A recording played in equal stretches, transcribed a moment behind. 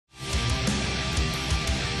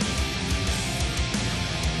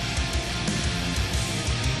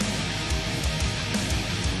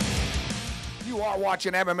You are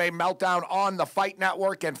watching MMA Meltdown on the Fight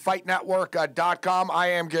Network and FightNetwork.com. I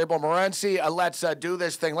am Gabriel Morency. Let's do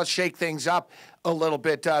this thing. Let's shake things up a little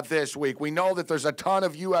bit this week. We know that there's a ton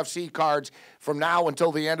of UFC cards from now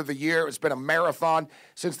until the end of the year. It's been a marathon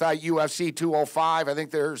since that UFC 205. I think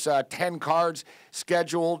there's 10 cards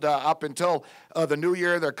scheduled up until the new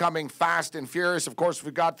year. They're coming fast and furious. Of course,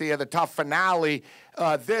 we've got the tough finale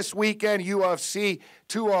this weekend, UFC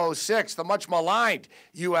 206, the much maligned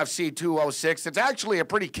UFC 206. It's actually a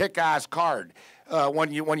pretty kick-ass card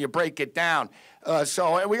when you break it down.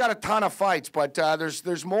 So we got a ton of fights, but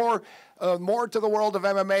there's more to the world of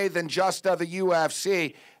MMA than just the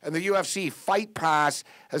UFC. And the UFC Fight Pass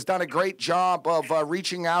has done a great job of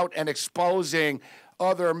reaching out and exposing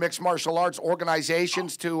other mixed martial arts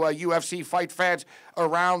organizations to UFC fight fans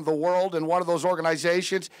around the world. And one of those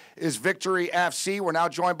organizations is Victory FC. We're now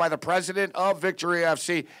joined by the president of Victory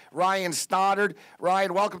FC, Ryan Stoddard.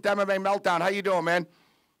 Ryan, welcome to MMA Meltdown. How you doing, man?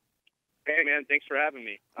 Hey, man, thanks for having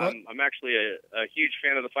me. I'm actually a huge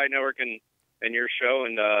fan of the Fight Network and your show,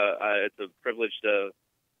 and it's a privilege to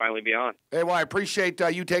finally be on. Hey, well, I appreciate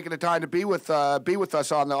you taking the time to be with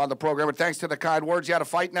us on the program, and thanks to the kind words. Yeah, the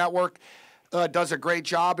Fight Network does a great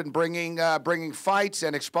job in bringing fights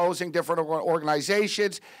and exposing different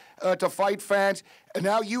organizations to fight fans, and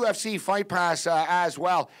now UFC Fight Pass as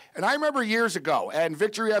well. And I remember years ago, and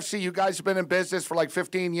Victory FC, you guys have been in business for like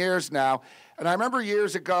 15 years now, and I remember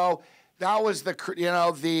years ago, that was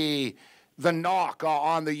the knock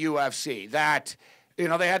on the UFC, that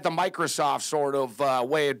they had the Microsoft sort of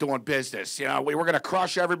way of doing business. We were going to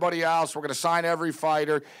crush everybody else, we're going to sign every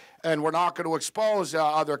fighter, and we're not going to expose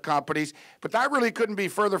other companies. But that really couldn't be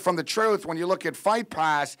further from the truth when you look at Fight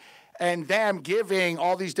Pass and them giving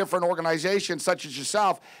all these different organizations, such as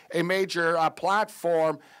yourself, a major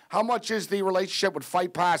platform. How much is the relationship with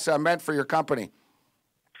Fight Pass meant for your company?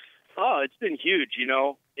 Oh, it's been huge.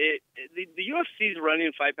 The UFC is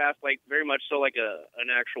running Fight Pass very much so like an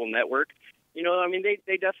actual network. I mean,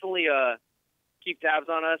 they definitely keep tabs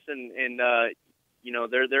on us, and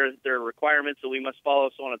there are requirements that we must follow,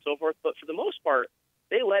 so on and so forth. But for the most part,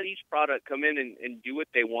 they let each product come in and do what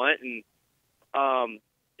they want, and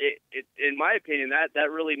in my opinion, that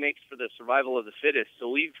really makes for the survival of the fittest. So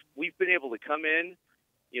we've been able to come in,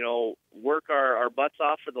 work our butts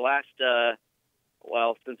off for the last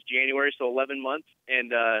since January, so 11 months,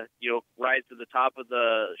 and rise to the top of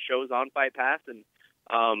the shows on Fight Pass, and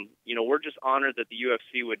we're just honored that the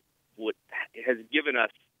UFC has given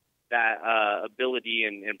us that ability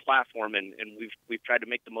and platform, and we've tried to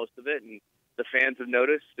make the most of it, and the fans have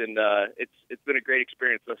noticed, and it's been a great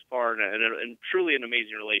experience thus far, and truly an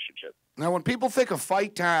amazing relationship. Now, when people think of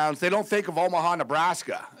fight towns, they don't think of Omaha,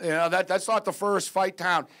 Nebraska. That's not the first fight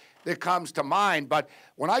town that comes to mind. But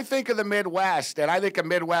when I think of the Midwest and I think of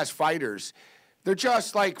Midwest fighters, they're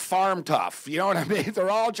just like farm tough. You know what I mean?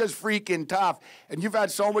 They're all just freaking tough. And you've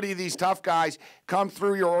had so many of these tough guys come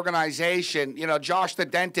through your organization. Josh the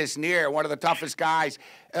Dentist Neer, one of the toughest guys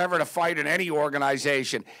ever to fight in any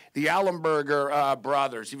organization. The Ellenberger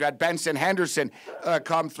brothers. You've had Benson Henderson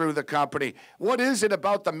come through the company. What is it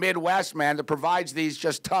about the Midwest, man, that provides these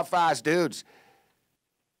just tough-ass dudes?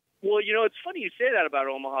 Well, it's funny you say that about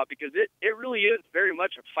Omaha, because it really is very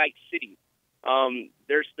much a fight city.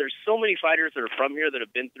 There's so many fighters that are from here that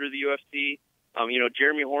have been through the UFC.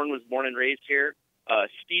 Jeremy Horn was born and raised here.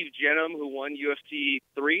 Steve Jenham, who won UFC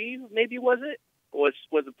 3, maybe was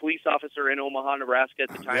a police officer in Omaha, Nebraska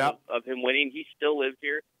at the time of him winning. He still lives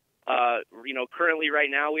here. Currently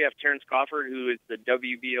right now we have Terrence Crawford, who is the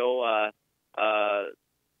WBO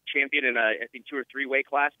champion in I think 2 or 3 weight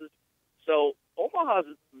classes. So Omaha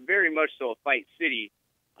is very much so a fight city.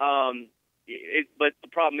 But the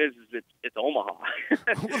problem is it's Omaha.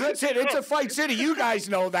 Well, that's it. It's a fight city. You guys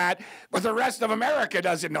know that, but the rest of America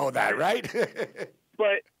doesn't know that, right?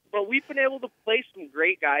 but we've been able to place some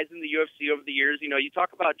great guys in the UFC over the years. You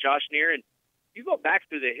talk about Josh Neer, and you go back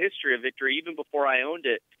through the history of Victory, even before I owned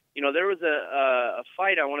it. There was a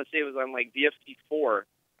fight, I want to say it was on VFT 4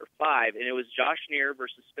 or 5, and it was Josh Neer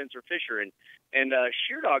versus Spencer Fisher. And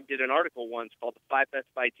Sheerdog did an article once called The 5 Best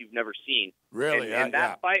Fights You've Never Seen. Really? And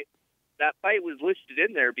that fight was listed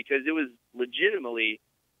in there because it was legitimately,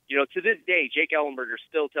 to this day, Jake Ellenberger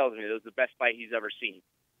still tells me it was the best fight he's ever seen.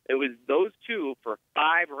 It was those two for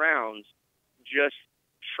 5 rounds just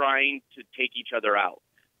trying to take each other out.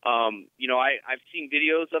 I've seen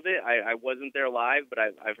videos of it. I wasn't there live, but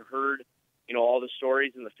I've heard, all the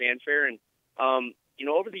stories and the fanfare. And,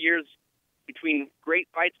 over the years, between great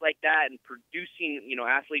fights like that and producing,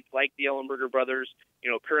 athletes like the Ellenberger brothers,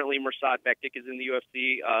 currently Mirsad Bektic is in the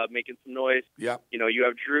UFC, making some noise. Yeah. You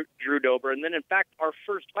have Drew Dober. And then, in fact, our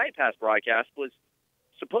first Fight Pass broadcast was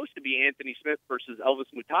supposed to be Anthony Smith versus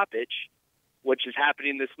Elvis Mutapic, which is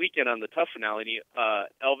happening this weekend on the Tough finale.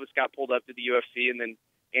 Elvis got pulled up to the UFC, and then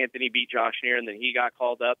Anthony beat Josh Neer, and then he got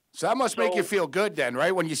called up. So that must make you feel good then,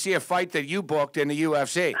 right, when you see a fight that you booked in the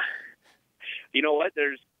UFC? You know what?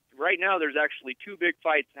 Right now, there's actually two big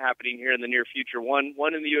fights happening here in the near future. One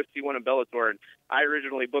in the UFC, one in Bellator. And I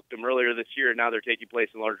originally booked them earlier this year, and now they're taking place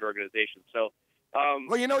in larger organizations. So,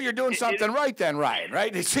 well, you're doing something right then, Ryan.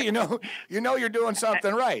 Right? So you're doing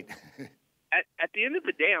something right. At the end of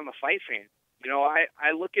the day, I'm a fight fan.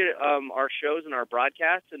 I look at our shows and our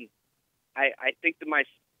broadcasts, and I think that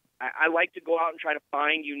I like to go out and try to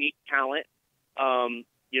find unique talent.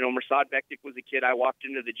 Mirsad Bektic was a kid I walked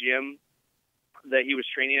into the gym that he was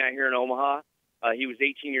training at here in Omaha. He was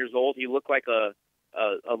 18 years old. He looked like a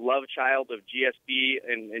love child of GSP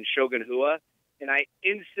and Shogun Rua, and I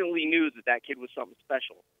instantly knew that kid was something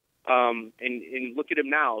special. And look at him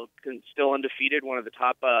now, still undefeated, one of the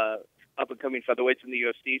top up-and-coming featherweights in the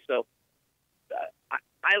UFC. So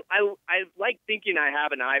I like thinking I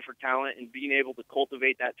have an eye for talent and being able to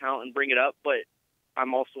cultivate that talent and bring it up, but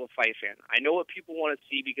I'm also a fight fan. I know what people want to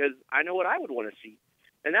see because I know what I would want to see.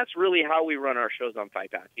 And that's really how we run our shows on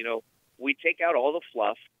Fight Pass. We take out all the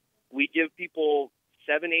fluff. We give people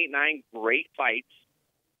 7, 8, 9 great fights.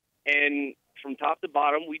 And from top to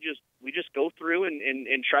bottom, we just go through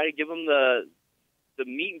and try to give them the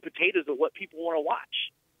meat and potatoes of what people want to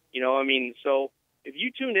watch. So if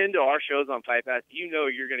you tune into our shows on Fight Pass,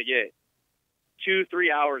 you're going to get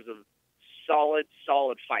 2-3 hours of solid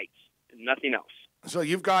fights and nothing else. So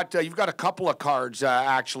you've got a couple of cards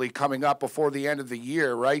actually coming up before the end of the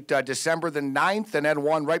year, right? December the 9th, and then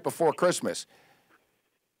one right before Christmas.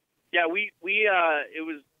 Yeah, we it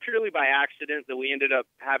was purely by accident that we ended up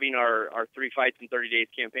having our 3 fights in 30 days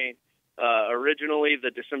campaign. Originally,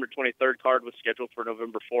 the December 23rd card was scheduled for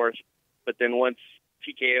November 4th, but then once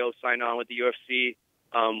TKO signed on with the UFC,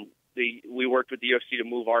 we worked with the UFC to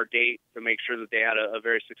move our date to make sure that they had a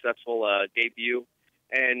very successful debut,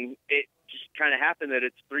 and it just kind of happened that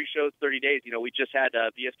it's 3 shows, 30 days. We just had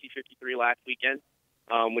BST 53 last weekend,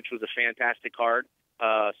 which was a fantastic card,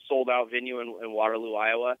 sold out venue in Waterloo,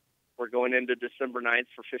 Iowa. We're going into December 9th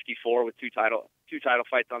for 54 with two title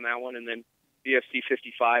fights on that one, and then BFC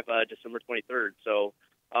 55 December 23rd. So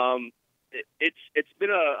it's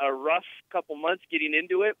been a rough couple months getting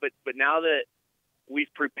into it, but now that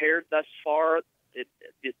we've prepared thus far,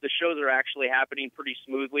 the shows are actually happening pretty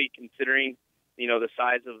smoothly considering the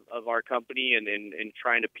size of our company and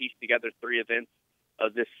trying to piece together 3 events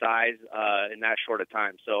of this size in that short a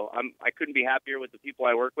time. So I couldn't be happier with the people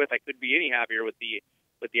I work with. I couldn't be any happier with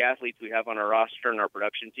the athletes we have on our roster and our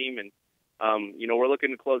production team. And we're looking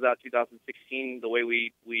to close out 2016 the way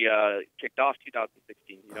we kicked off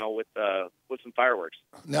 2016. With some fireworks.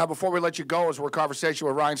 Now, before we let you go, as we're conversation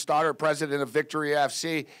with Ryan Stoddard, president of Victory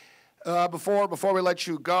FC. Before we let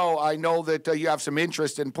you go, I know that you have some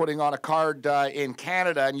interest in putting on a card in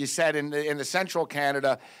Canada, and you said in the central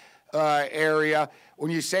Canada area. When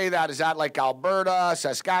you say that, is that like Alberta,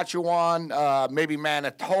 Saskatchewan, maybe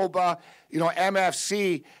Manitoba?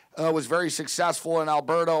 MFC was very successful in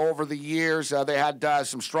Alberta over the years. They had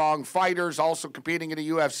some strong fighters also competing in the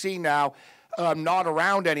UFC now. Not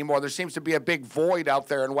around anymore. There seems to be a big void out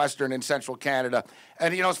there in Western and Central Canada.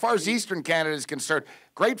 And, as far as Eastern Canada is concerned,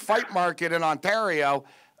 great fight market in Ontario,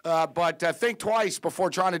 but think twice before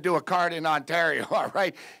trying to do a card in Ontario, all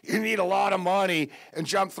right? You need a lot of money and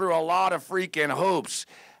jump through a lot of freaking hoops.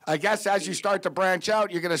 I guess as you start to branch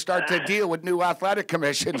out, you're going to start to deal with new athletic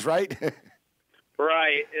commissions, right?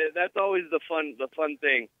 Right. That's always the fun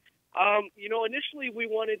thing. Initially we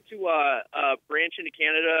wanted to branch into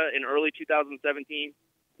Canada in early 2017.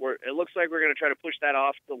 It looks like we're going to try to push that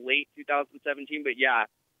off to late 2017. But yeah,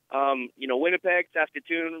 Winnipeg,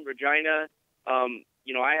 Saskatoon, Regina.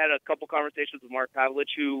 I had a couple conversations with Mark Pavlich,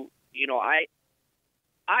 who, I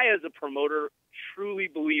as a promoter truly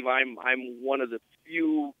believe I'm one of the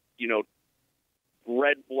few,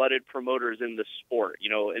 red-blooded promoters in the sport.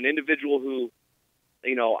 An individual who,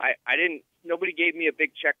 nobody gave me a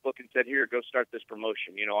big checkbook and said, here, go start this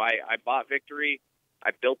promotion. I bought Victory.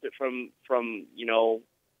 I built it from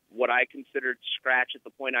what I considered scratch at the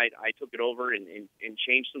point I took it over and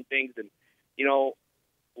changed some things. And,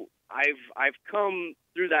 I've come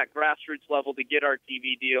through that grassroots level to get our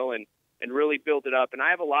TV deal and really build it up. And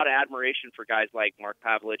I have a lot of admiration for guys like Mark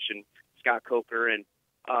Pavlich and Scott Coker and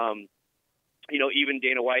even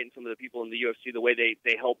Dana White and some of the people in the UFC, the way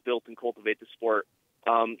they help build and cultivate the sport.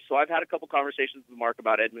 So I've had a couple conversations with Mark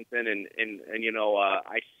about Edmonton, and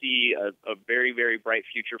I see a very, very bright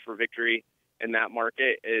future for Victory in that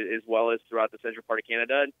market, as well as throughout the central part of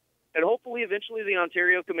Canada. And hopefully, eventually, the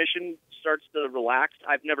Ontario Commission starts to relax.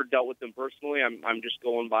 I've never dealt with them personally. I'm just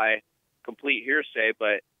going by complete hearsay,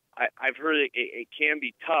 but I've heard it can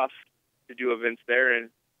be tough to do events there. And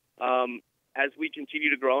as we continue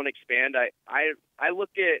to grow and expand, I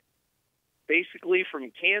look at basically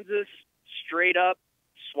from Kansas straight up,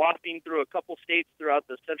 swapping through a couple states throughout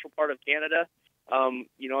the central part of Canada.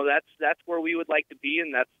 That's where we would like to be,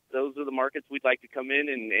 and those are the markets we'd like to come in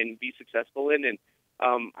and be successful in. And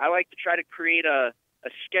I like to try to create a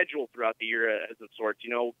schedule throughout the year as of sorts.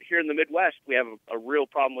 Here in the Midwest, we have a real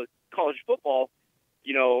problem with college football.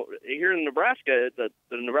 Here in Nebraska, the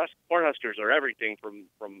Nebraska Cornhuskers are everything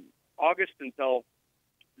from August until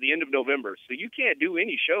the end of November. So you can't do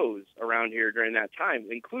any shows around here during that time,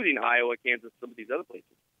 including Iowa, Kansas, some of these other places.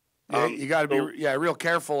 You got to be real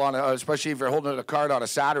careful on especially if you're holding a card on a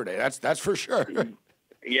Saturday. That's for sure.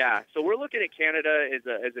 Yeah, so we're looking at Canada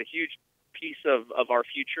as a huge piece of our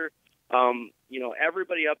future.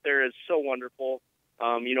 Everybody up there is so wonderful.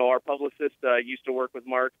 Our publicist used to work with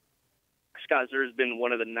Mark. Scott Zer has been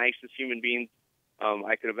one of the nicest human beings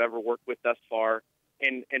I could have ever worked with thus far.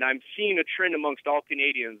 And I'm seeing a trend amongst all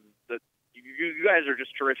Canadians that you guys are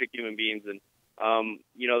just terrific human beings. And,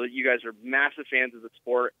 that you guys are massive fans of the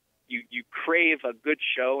sport. You crave a good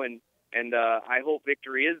show, and I hope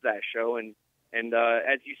Victory is that show. And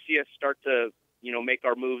as you see us start to, make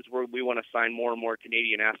our moves where we want to sign more and more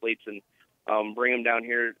Canadian athletes and bring them down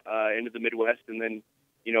here into the Midwest, and then,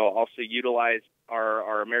 also utilize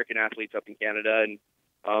our American athletes up in Canada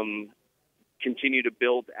and continue to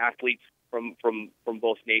build athletes from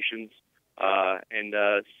both nations and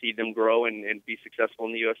see them grow and be successful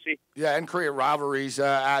in the UFC. Yeah, and create rivalries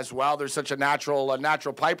as well. There's such a natural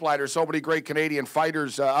pipeline. There's so many great Canadian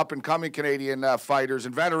fighters, up-and-coming Canadian fighters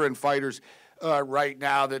and veteran fighters right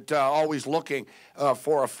now that always looking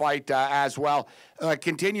for a fight as well.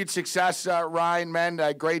 Continued success, Ryan,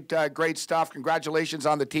 man. Great stuff. Congratulations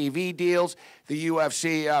on the TV deals, the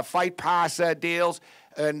UFC Fight Pass deals.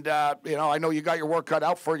 And, I know you got your work cut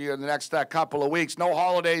out for you in the next couple of weeks. No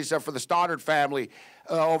holidays for the Stoddard family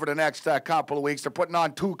over the next couple of weeks. They're putting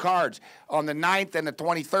on 2 cards on the 9th and the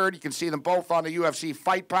 23rd. You can see them both on the UFC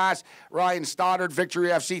Fight Pass. Ryan Stoddard, Victory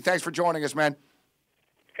UFC. Thanks for joining us, man.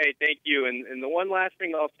 Hey, thank you. And the one last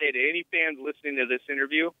thing I'll say to any fans listening to this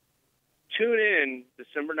interview, tune in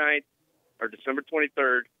December 9th or December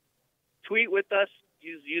 23rd. Tweet with us.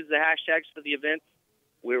 Use the hashtags for the events.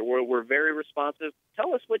 We're very responsive.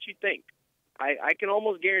 Tell us what you think. I can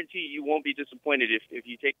almost guarantee you won't be disappointed if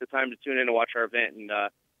you take the time to tune in and watch our event. And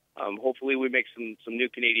hopefully we make some new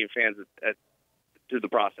Canadian fans through the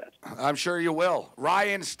process. I'm sure you will.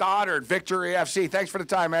 Ryan Stoddard, Victory FC. Thanks for the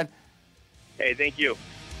time, man. Hey, thank you.